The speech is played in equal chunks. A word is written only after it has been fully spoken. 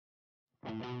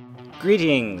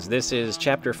Greetings! This is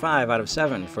Chapter 5 out of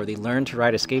 7 for the Learn to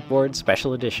Ride a Skateboard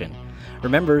Special Edition.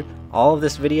 Remember, all of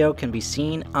this video can be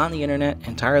seen on the internet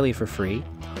entirely for free,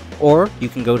 or you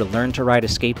can go to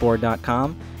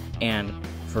learntorideaskateboard.com and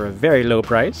for a very low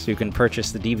price you can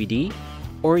purchase the DVD,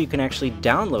 or you can actually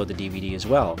download the DVD as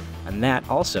well, and that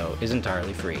also is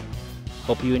entirely free.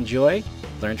 Hope you enjoy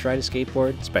Learn to Ride a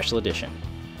Skateboard Special Edition.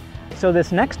 So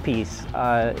this next piece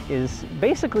is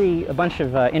basically a bunch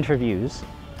of interviews.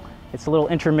 It's a little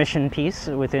intermission piece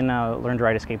within Learn to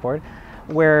Ride a Skateboard,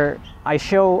 where I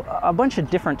show a bunch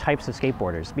of different types of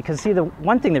skateboarders. Because see, the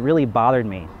one thing that really bothered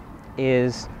me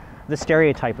is the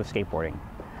stereotype of skateboarding.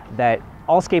 That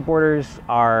all skateboarders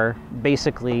are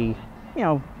basically, you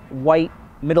know, white,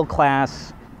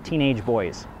 middle-class, teenage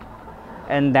boys.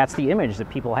 And that's the image that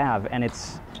people have, and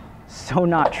it's so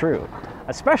not true,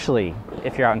 especially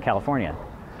if you're out in California.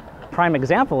 Prime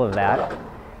example of that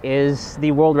is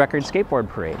the World Record Skateboard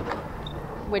Parade.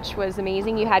 Which was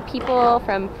amazing. You had people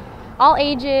from all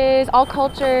ages, all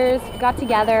cultures got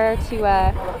together to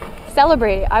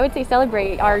celebrate, I would say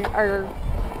celebrate our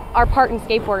part in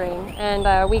skateboarding.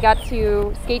 And we got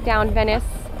to skate down Venice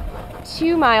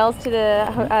 2 miles to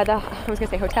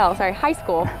high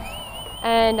school.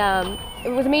 And it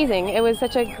was amazing. It was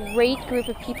such a great group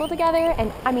of people together,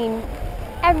 and I mean,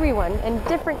 everyone, and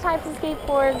different types of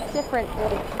skateboards,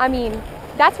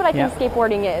 that's what I think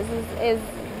skateboarding is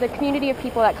the community of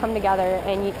people that come together,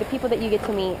 and the people that you get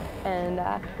to meet, and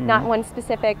not one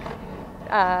specific,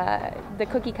 the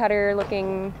cookie cutter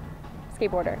looking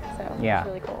skateboarder. So it's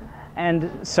really cool.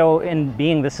 And so in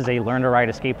being this is a Learn to Ride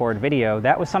a Skateboard video,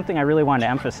 that was something I really wanted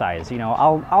to emphasize. You know,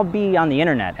 I'll be on the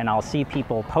internet and I'll see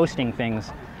people posting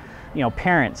things, you know,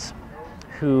 parents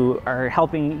who are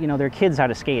helping, you know, their kids how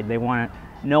to skate. They want to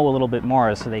know a little bit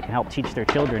more so they can help teach their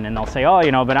children, and they'll say, oh,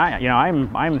 you know, but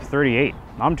I'm 38.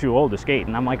 I'm too old to skate.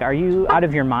 And I'm like, are you out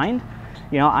of your mind?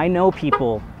 You know, I know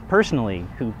people personally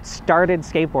who started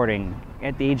skateboarding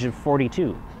at the age of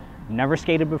 42, never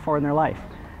skated before in their life.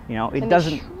 You know, it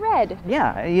doesn't shred.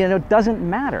 Yeah, you know, it doesn't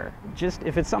matter. Just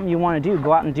if it's something you want to do,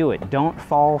 go out and do it. Don't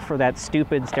fall for that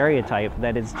stupid stereotype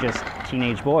that it's just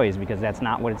teenage boys, because that's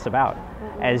not what it's about,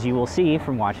 as you will see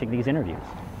from watching these interviews.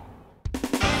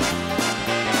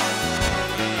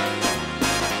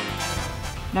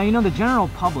 Now, you know, the general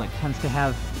public tends to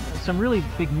have some really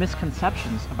big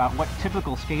misconceptions about what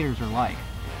typical skaters are like.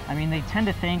 I mean, they tend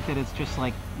to think that it's just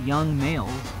like young males,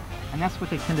 and that's what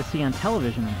they tend to see on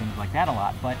television and things like that a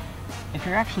lot. But if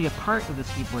you're actually a part of the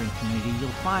skateboarding community, you'll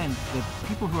find that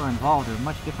people who are involved are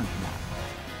much different from that.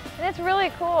 And it's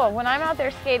really cool. When I'm out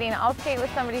there skating, I'll skate with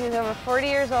somebody who's over 40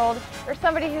 years old or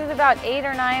somebody who's about 8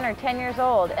 or 9 or 10 years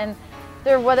old, and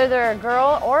whether they're a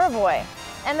girl or a boy.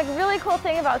 And the really cool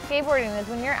thing about skateboarding is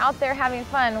when you're out there having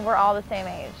fun, we're all the same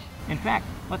age. In fact,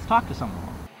 let's talk to someone.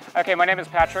 Okay, my name is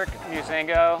Patrick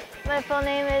Muzingo. My full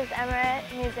name is Emeret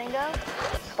Muzingo.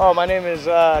 Oh, my name is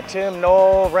Tim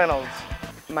Noel Reynolds.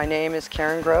 My name is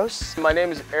Karen Gross. My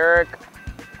name is Eric,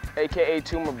 aka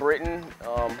Tuma Britton.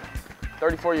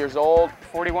 34 years old.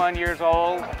 41 years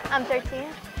old. I'm 13.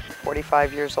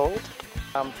 45 years old.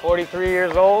 I'm 43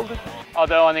 years old.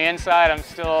 Although on the inside, I'm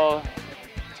still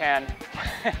 10.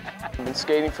 I've been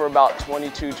skating for about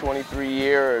 22, 23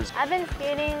 years. I've been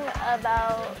skating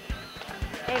about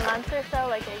 8 months or so,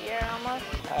 like a year almost.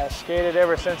 I skated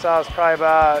ever since I was probably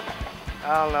about,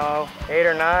 I don't know, 8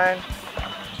 or 9,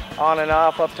 on and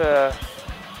off up to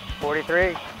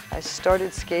 43. I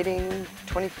started skating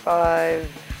 25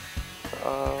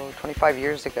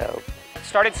 years ago.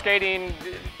 Started skating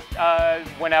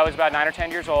when I was about 9 or 10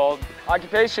 years old.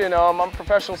 Occupation, I'm a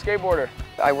professional skateboarder.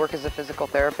 I work as a physical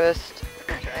therapist.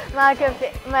 My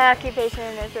occupation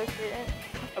is a student.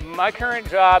 My current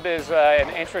job is an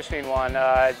interesting one.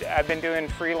 I've been doing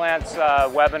freelance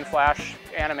web and flash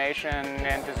animation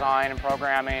and design and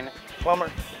programming.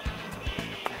 Plumber.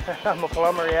 I'm a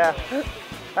plumber, yeah.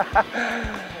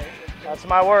 That's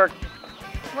my work.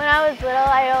 When I was little,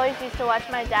 I always used to watch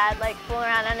my dad like fool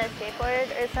around on a skateboard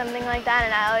or something like that,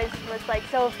 and I always was like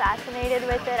so fascinated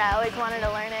with it. I always wanted to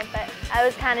learn it, but I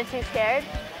was kind of too scared.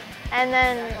 And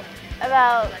then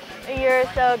about a year or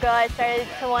so ago, I started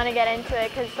to want to get into it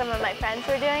because some of my friends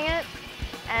were doing it.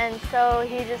 And so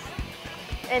he just,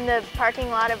 in the parking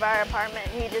lot of our apartment,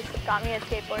 he just got me a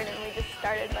skateboard and we just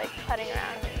started like putting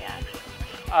around,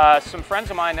 and Some friends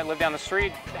of mine that lived down the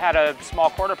street had a small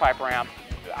quarter pipe ramp.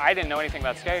 I didn't know anything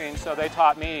about skating, so they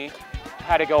taught me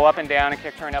how to go up and down and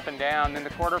kick turn up and down. Then the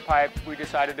quarter pipe, we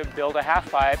decided to build a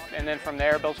half pipe, and then from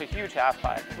there built a huge half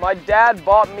pipe. My dad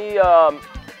bought me a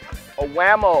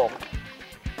Whammo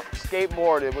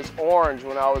skateboard. It was orange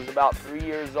when I was about 3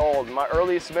 years old. My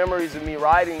earliest memories of me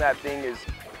riding that thing is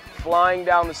flying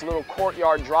down this little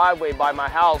courtyard driveway by my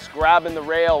house, grabbing the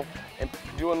rail and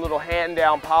doing little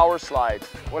hand-down power slides.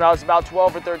 When I was about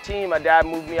 12 or 13, my dad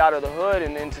moved me out of the hood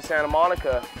and into Santa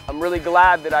Monica. I'm really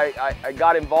glad that I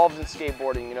got involved in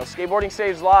skateboarding. You know, skateboarding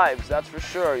saves lives, that's for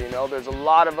sure. You know, there's a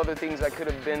lot of other things I could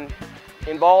have been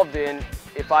involved in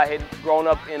if I had grown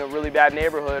up in a really bad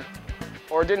neighborhood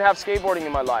or didn't have skateboarding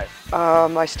in my life.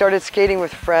 I started skating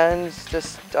with friends,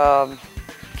 just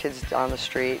kids on the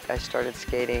street. I started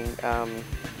skating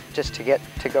just to get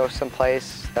to go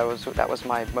someplace. That was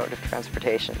my mode of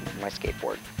transportation, my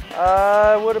skateboard.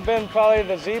 It would have been probably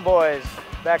the Z-Boys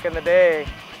back in the day.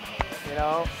 You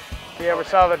know, if you ever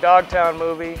saw the Dogtown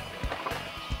movie,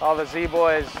 all the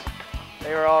Z-Boys,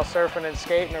 they were all surfing and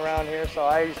skating around here, so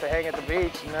I used to hang at the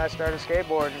beach and I started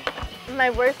skateboarding.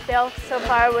 My worst fail so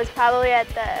far was probably at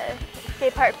the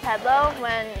skate park Pedlo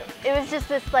when it was just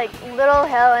this like little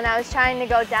hill and I was trying to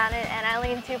go down it and I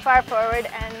leaned too far forward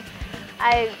and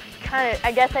I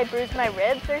guess I bruised my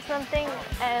ribs or something,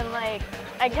 and like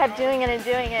I kept doing it and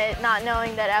doing it, not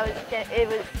knowing that it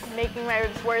was making my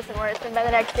ribs worse and worse, and by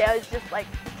the next day I was just like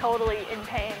totally in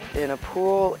pain. In a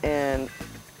pool in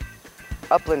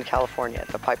Upland, California, at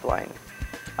the Pipeline,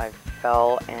 I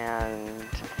fell and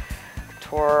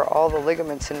tore all the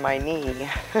ligaments in my knee. Is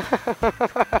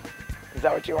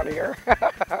that what you want to hear?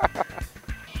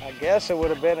 I guess it would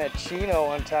have been at Chino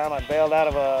one time. I bailed out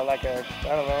of I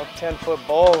don't know, 10-foot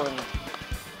bowl and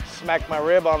smacked my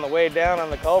rib on the way down on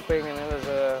the coping, and it was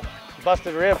a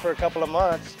busted rib for a couple of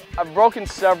months. I've broken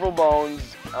several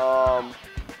bones,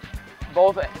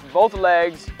 both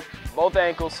legs, both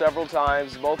ankles several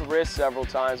times, both wrists several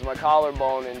times, my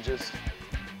collarbone, and just,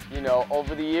 you know,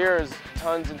 over the years,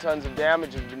 tons and tons of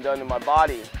damage has been done to my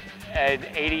body.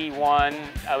 At 81,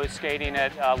 I was skating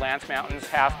at Lance Mountain's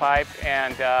half pipe,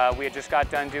 and we had just got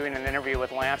done doing an interview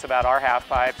with Lance about our half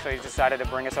pipe, so he decided to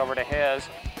bring us over to his.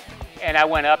 And I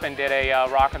went up and did a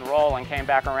rock and roll and came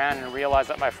back around and realized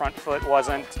that my front foot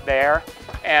wasn't there.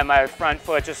 And my front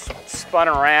foot just spun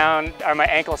around, or my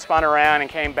ankle spun around and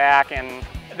came back. And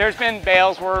there's been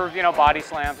bails where, you know, body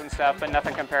slams and stuff, but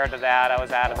nothing compared to that. I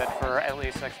was out of it for at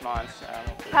least 6 months.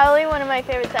 Probably one of my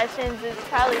favorite sessions is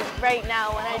probably right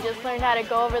now when I just learned how to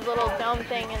go over the little dome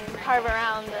thing and carve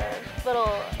around the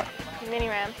little mini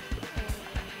ramp.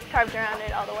 And carved around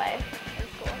it all the way.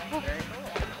 It was cool.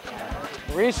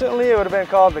 Recently, it would have been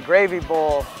called the Gravy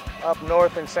Bowl up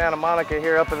north in Santa Monica,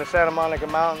 here up in the Santa Monica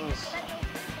Mountains.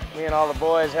 Me and all the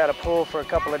boys had a pool for a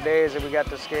couple of days and we got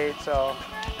to skate, so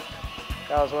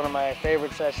that was one of my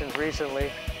favorite sessions recently.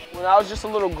 When I was just a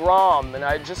little grom and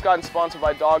I had just gotten sponsored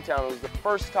by Dogtown, it was the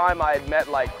first time I had met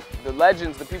like the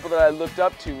legends, the people that I looked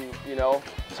up to, you know,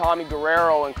 Tommy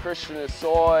Guerrero and Christian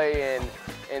Asoy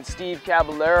and Steve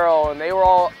Caballero, and they were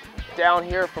all down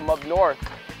here from up north.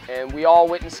 And we all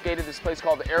went and skated this place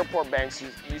called the Airport Banks.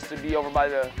 It used to be over by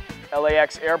the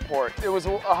LAX airport. It was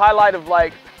a highlight of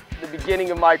like the beginning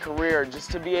of my career,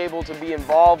 just to be able to be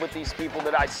involved with these people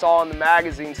that I saw in the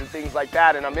magazines and things like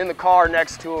that. And I'm in the car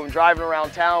next to them, driving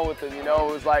around town with them, you know.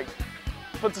 It was like,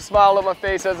 puts a smile on my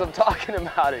face as I'm talking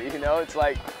about it, you know. It's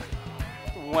like,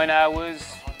 when I was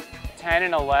 10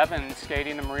 and 11,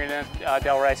 skating the Marina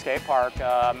Del Rey skate park,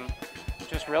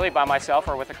 just really by myself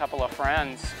or with a couple of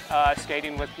friends,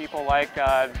 skating with people like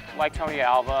Tony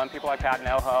Alva and people like Pat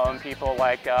Noho and people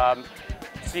like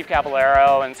Steve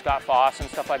Caballero and Scott Foss and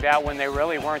stuff like that, when they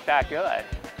really weren't that good.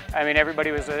 I mean,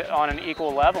 everybody was on an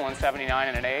equal level in 79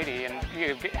 and in 80, and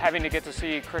having to get to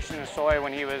see Christian Asoy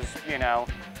when he was, you know,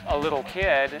 a little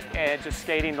kid and just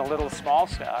skating the little small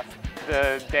stuff.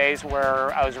 The days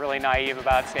where I was really naive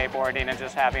about skateboarding and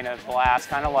just having a blast,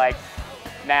 kind of like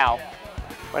now.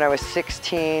 When I was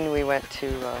 16, we went to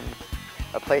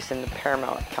a place in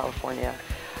Paramount, California.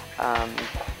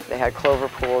 They had clover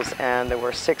pools, and there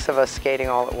were 6 of us skating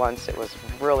all at once. It was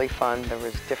really fun. There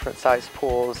was different sized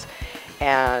pools,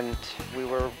 and we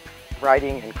were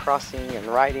riding and crossing and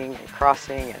riding and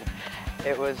crossing, and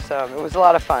it was a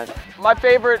lot of fun. my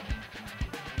favorite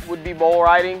would be bowl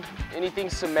riding. Anything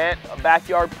cement, a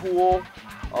backyard pool,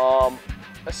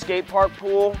 a skate park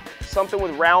pool, something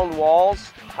with round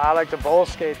walls. I like to bowl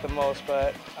skate the most,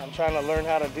 but I'm trying to learn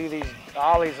how to do these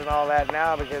ollies and all that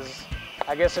now, because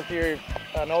I guess if you're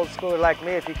an old schooler like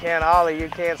me, if you can't ollie, you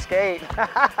can't skate.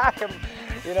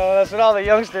 You know, that's what all the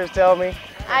youngsters tell me.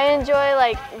 I enjoy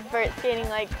like vert skating,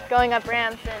 like going up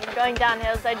ramps and going down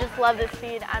hills. I just love the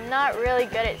speed. I'm not really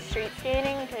good at street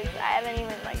skating because I haven't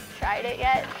even like tried it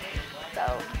yet. So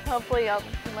hopefully I'll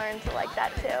learn to like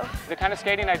that too. The kind of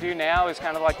skating I do now is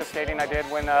kind of like the skating I did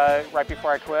when right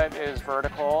before I quit, is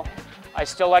vertical. I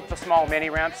still like the small mini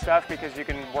ramp stuff because you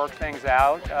can work things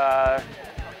out.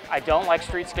 I don't like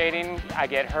street skating. I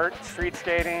get hurt street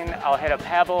skating. I'll hit a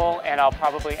pebble and I'll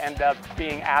probably end up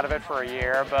being out of it for a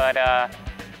year. But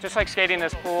just like skating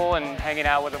this pool and hanging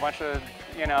out with a bunch of,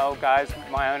 you know, guys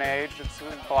my own age, it's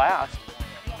a blast.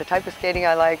 The type of skating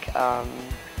I like are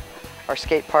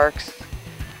skate parks.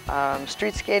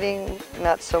 Street skating,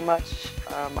 not so much.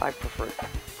 I prefer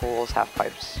pools, half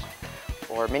pipes,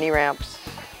 or mini ramps.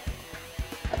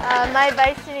 My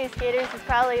advice to new skaters is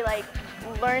probably like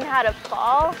learn how to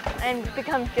fall and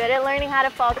become good at learning how to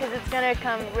fall, because it's going to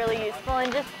come really useful.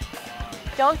 And just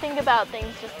don't think about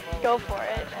things, just go for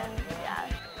it. And yeah.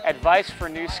 Advice for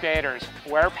new skaters: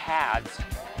 wear pads,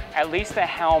 at least a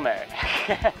helmet.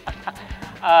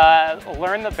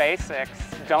 Learn the basics.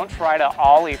 Don't try to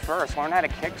ollie first. Learn how to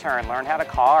kick turn, learn how to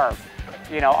carve.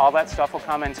 You know, all that stuff will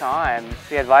come in time.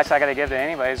 The advice I got to give to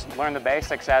anybody is learn the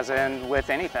basics, as in with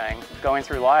anything. Going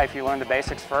through life, you learn the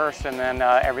basics first, and then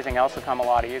everything else will come a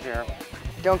lot easier.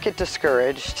 Don't get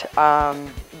discouraged.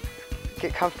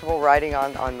 Get comfortable riding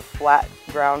on the flat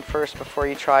ground first before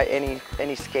you try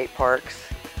any skate parks.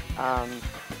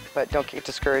 But don't get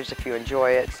discouraged if you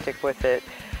enjoy it. Stick with it.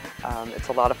 It's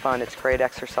a lot of fun. It's great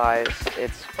exercise.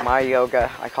 It's my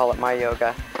yoga. I call it my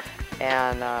yoga.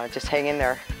 And just hang in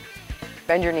there.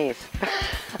 Bend your knees.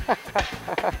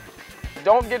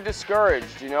 Don't get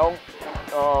discouraged, you know.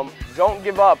 Don't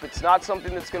give up. It's not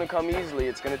something that's going to come easily.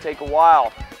 It's going to take a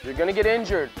while. You're going to get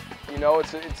injured. You know,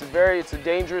 it's a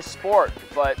dangerous sport,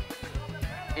 but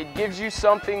it gives you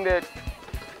something that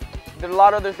a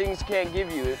lot of other things can't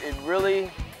give you.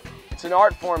 It's an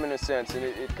art form in a sense, and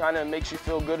it kind of makes you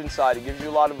feel good inside. It gives you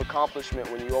a lot of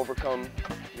accomplishment when you overcome,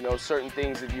 you know, certain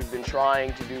things that you've been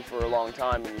trying to do for a long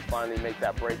time, and you finally make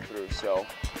that breakthrough. So,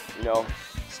 you know,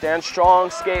 stand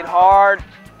strong, skate hard,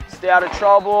 stay out of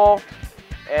trouble,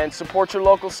 and support your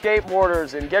local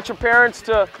skateboarders, and get your parents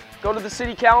to go to the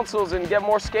city councils and get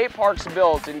more skate parks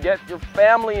built, and get your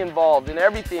family involved in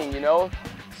everything, you know.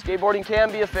 Skateboarding can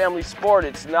be a family sport.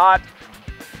 It's not,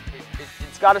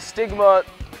 it's got a stigma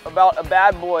about a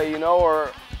bad boy, you know,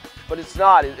 but it's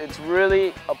not. It's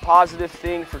really a positive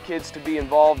thing for kids to be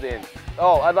involved in.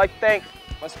 Oh, I'd like to thank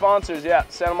my sponsors, yeah,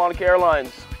 Santa Monica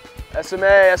Airlines,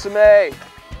 SMA. It's the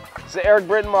Eric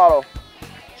Britton model.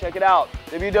 Check it out,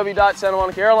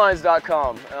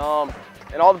 www.santamonicaAirlines.com,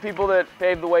 and all the people that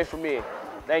paved the way for me.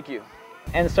 Thank you.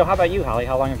 And so how about you, Holly?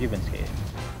 How long have you been skating?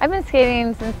 I've been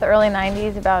skating since the early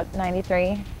 90s, about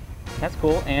 93. That's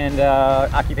cool. And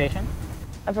occupation?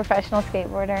 A professional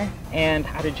skateboarder. And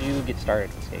how did you get started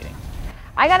with skating?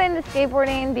 I got into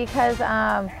skateboarding because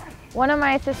one of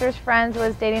my sister's friends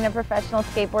was dating a professional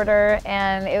skateboarder,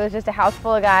 and it was just a house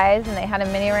full of guys, and they had a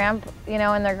mini ramp, you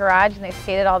know, in their garage, and they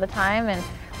skated all the time. And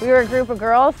we were a group of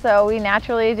girls, so we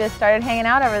naturally just started hanging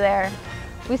out over there.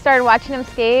 We started watching them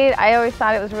skate. I always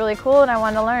thought it was really cool, and I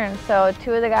wanted to learn. So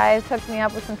two of the guys hooked me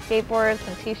up with some skateboards,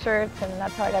 some t-shirts, and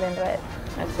that's how I got into it.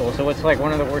 That's cool. So what's like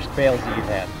one of the worst fails that you've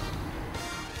had?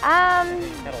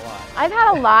 I've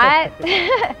had a lot.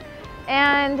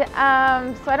 And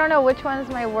so I don't know which one's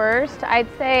my worst. I'd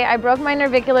say I broke my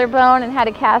navicular bone and had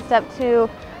a cast up to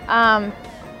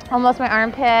almost my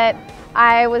armpit.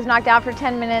 I was knocked out for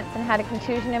 10 minutes and had a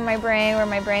contusion in my brain where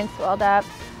my brain swelled up.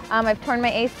 I've torn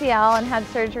my ACL and had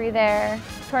surgery there.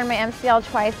 Torn my MCL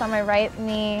twice on my right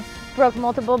knee. Broke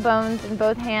multiple bones in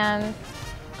both hands.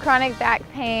 Chronic back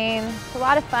pain. It's a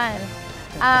lot of fun.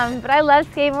 But I love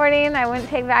skateboarding. I wouldn't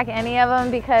take back any of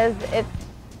them because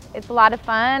it's a lot of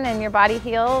fun and your body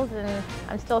heals, and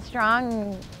I'm still strong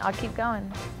and I'll keep going.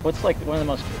 What's like one of the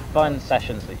most fun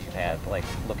sessions that you've had, like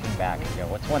looking back and go,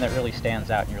 what's one that really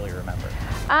stands out and you really remember?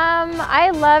 I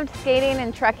loved skating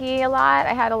in Truckee a lot.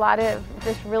 I had a lot of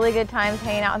just really good times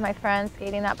hanging out with my friends,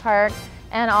 skating that park.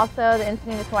 And also the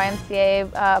Encinitas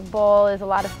YMCA Bowl is a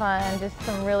lot of fun. Just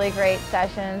some really great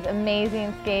sessions,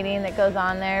 amazing skating that goes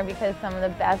on there because some of the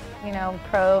best, you know,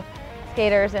 pro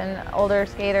skaters and older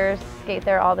skaters skate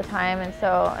there all the time. And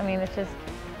so, I mean, it's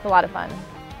a lot of fun.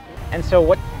 And so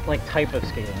what like type of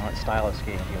skating, what style of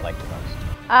skating do you like the most?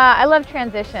 I love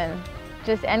transition.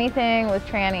 Just anything with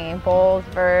tranny, bowls,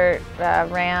 vert,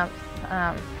 ramps,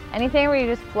 anything where you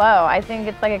just flow. I think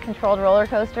it's like a controlled roller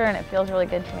coaster and it feels really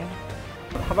good to me.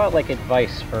 How about like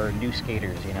advice for new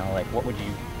skaters, you know, like what would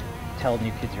you tell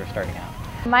new kids who are starting out?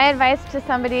 My advice to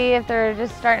somebody if they're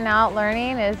just starting out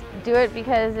learning is do it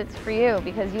because it's for you,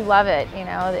 because you love it, you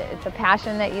know, it's a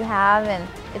passion that you have and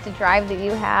it's a drive that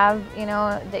you have, you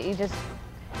know, that you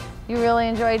really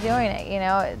enjoy doing it, you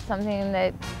know, it's something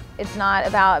that it's not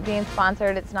about being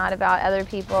sponsored, it's not about other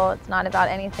people, it's not about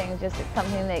anything, just it's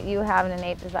something that you have an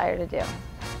innate desire to do.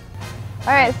 All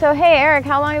right, so hey Eric,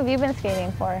 how long have you been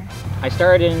skating for? I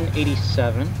started in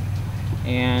 '87,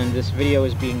 and this video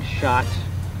is being shot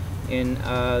in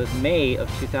May of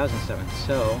 2007.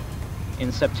 So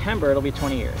in September, it'll be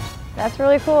 20 years. That's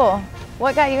really cool.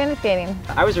 What got you into skating?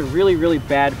 I was a really, really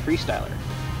bad freestyler.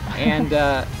 And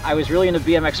I was really into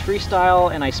BMX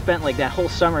freestyle, and I spent like that whole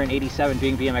summer in '87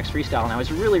 doing BMX freestyle, and I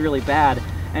was really, really bad.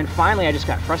 And finally I just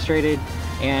got frustrated,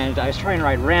 and I was trying to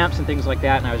ride ramps and things like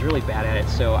that, and I was really bad at it.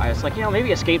 So I was like, you know,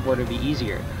 maybe a skateboard would be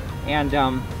easier. And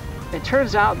it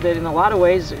turns out that in a lot of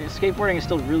ways, skateboarding is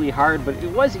still really hard, but it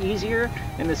was easier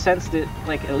in the sense that,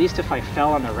 like, at least if I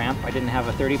fell on the ramp, I didn't have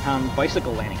a 30-pound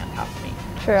bicycle landing on top of me.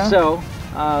 True. So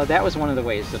that was one of the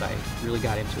ways that I really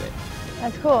got into it.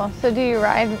 That's cool. So do you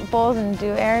ride bowls and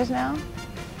do airs now?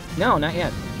 No, not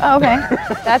yet. Oh, okay.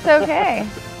 That's okay.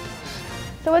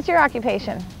 So what's your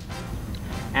occupation?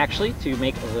 Actually, to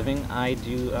make a living, I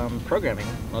do programming,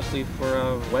 mostly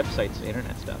for websites,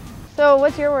 internet stuff. So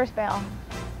what's your worst fail?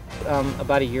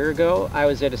 About a year ago, I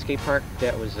was at a skate park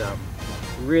that was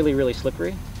really, really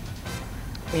slippery.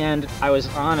 And I was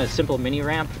on a simple mini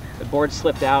ramp. The board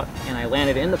slipped out, and I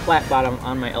landed in the flat bottom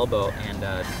on my elbow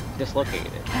and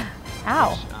dislocated it.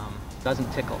 Ow. Which doesn't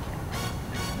tickle.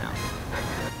 No.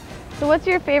 So what's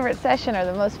your favorite session or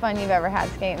the most fun you've ever had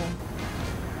skating?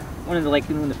 One of the, like,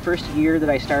 in the first year that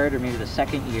I started, or maybe the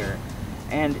second year.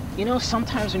 And you know,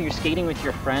 sometimes when you're skating with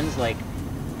your friends, like,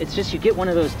 it's just, you get one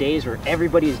of those days where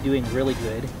everybody is doing really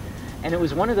good. And it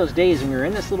was one of those days when we were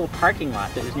in this little parking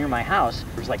lot that was near my house.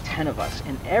 There was like 10 of us,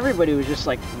 and everybody was just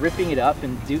like ripping it up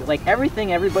and do like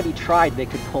everything everybody tried they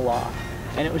could pull off.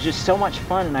 And it was just so much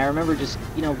fun, and I remember just,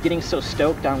 you know, getting so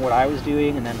stoked on what I was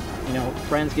doing, and then, you know,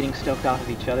 friends getting stoked off of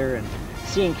each other, and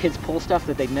seeing kids pull stuff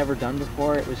that they'd never done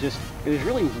before. It was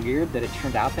really weird that it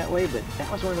turned out that way, but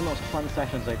that was one of the most fun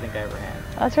sessions I think I ever had.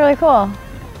 That's really cool.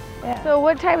 Yeah. So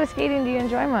what type of skating do you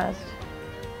enjoy most?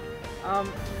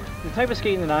 The type of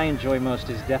skating that I enjoy most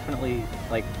is definitely,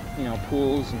 like, you know,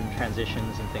 pools and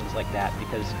transitions and things like that,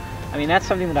 because I mean, that's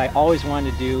something that I always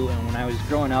wanted to do. And when I was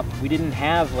growing up, we didn't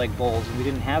have like bowls and we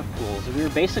didn't have pools. We were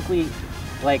basically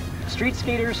like street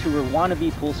skaters who were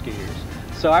wannabe pool skaters.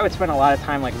 So I would spend a lot of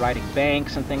time like riding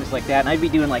banks and things like that, and I'd be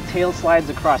doing like tail slides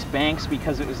across banks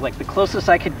because it was like the closest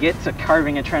I could get to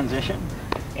carving a transition.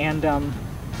 And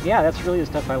yeah, that's really the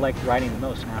stuff I like riding the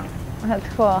most now. That's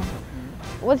cool.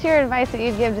 What's your advice that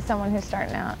you'd give to someone who's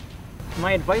starting out?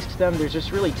 My advice to them, there's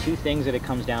just really two things that it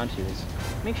comes down to. Is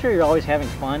make sure you're always having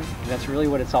fun. That's really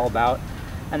what it's all about.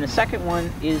 And the second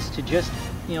one is to just,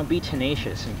 you know, be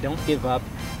tenacious and don't give up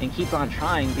and keep on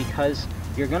trying, because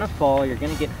you're gonna fall, you're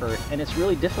gonna get hurt, and it's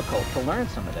really difficult to learn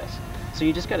some of this. So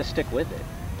you just gotta stick with it.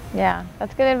 Yeah,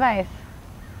 that's good advice.